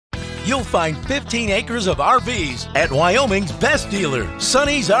you'll find 15 acres of RVs at Wyoming's best dealer,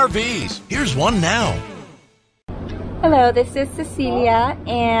 Sonny's RVs. Here's one now. Hello, this is Cecilia,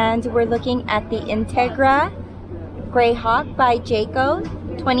 and we're looking at the Integra Greyhawk by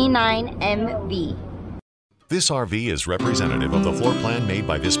Jayco-29MV. This RV is representative of the floor plan made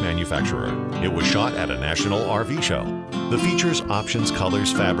by this manufacturer. It was shot at a national RV show. The features, options,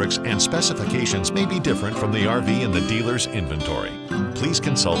 colors, fabrics, and specifications may be different from the RV in the dealer's inventory. Please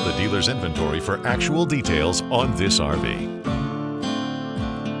consult the dealer's inventory for actual details on this RV.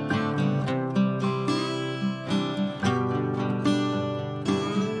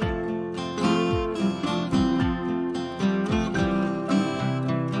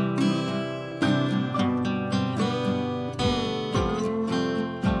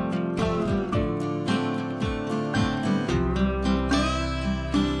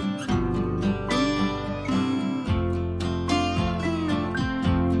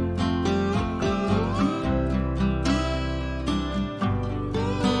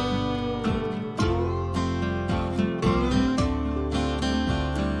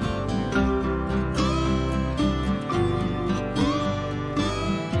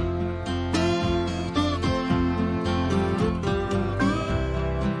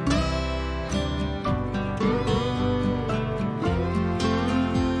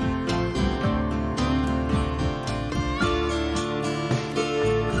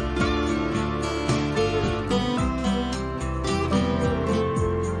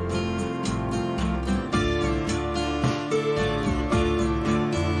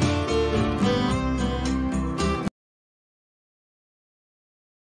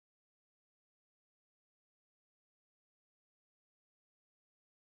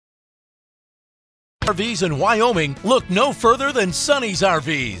 RVs in Wyoming, look no further than Sonny's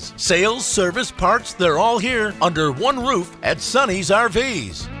RVs. Sales, service, parts, they're all here under one roof at Sonny's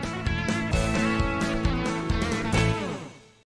RVs.